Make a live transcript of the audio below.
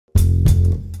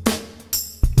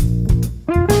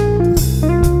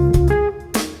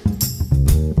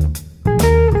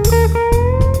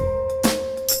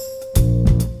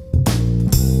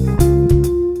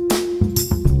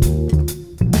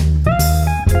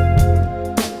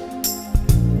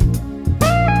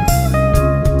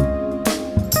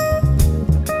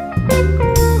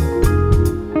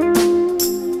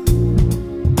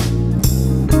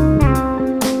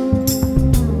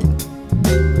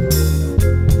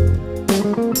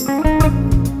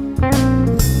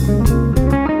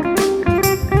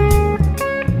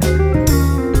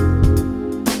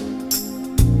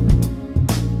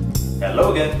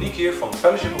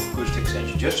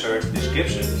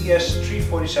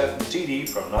ES-347 TD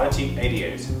from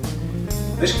 1988.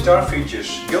 This guitar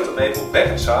features gilded maple back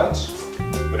and sides,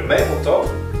 with a maple top,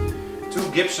 two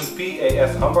Gibson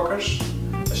PAF humbuckers,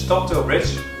 a stop-tail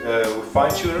bridge with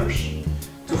fine tuners,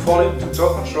 two volume, two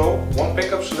tone control, one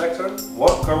pickup selector,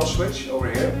 one curl switch over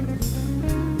here,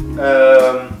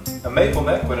 a maple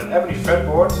neck with an ebony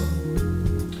fretboard,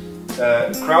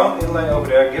 crown inlay over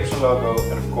there, Gibson logo,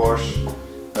 and of course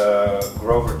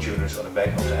Grover tuners on the back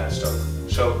of the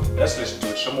headstock. So let's listen to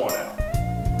it some more now.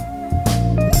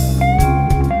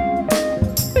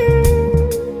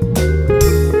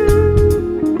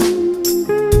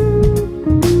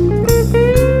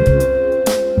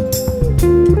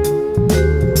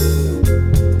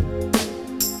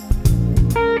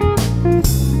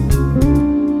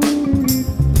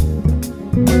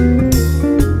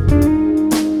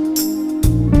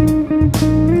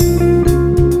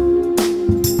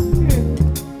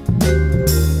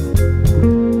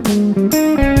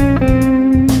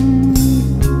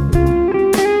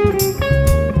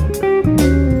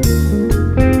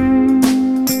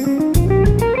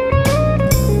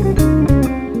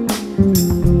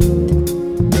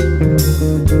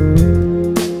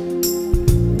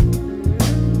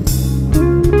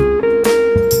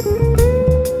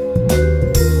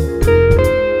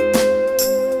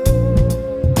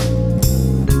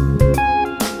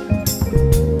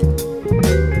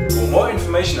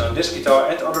 On this guitar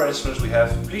and other instruments we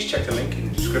have, please check the link in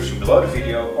the description below the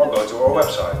video or go to our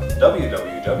website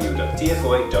www.tfoa.eu.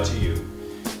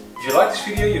 If you like this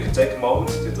video, you can take a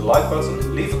moment, hit the like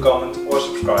button, leave a comment or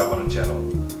subscribe on the channel.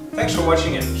 Thanks for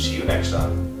watching and see you next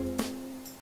time.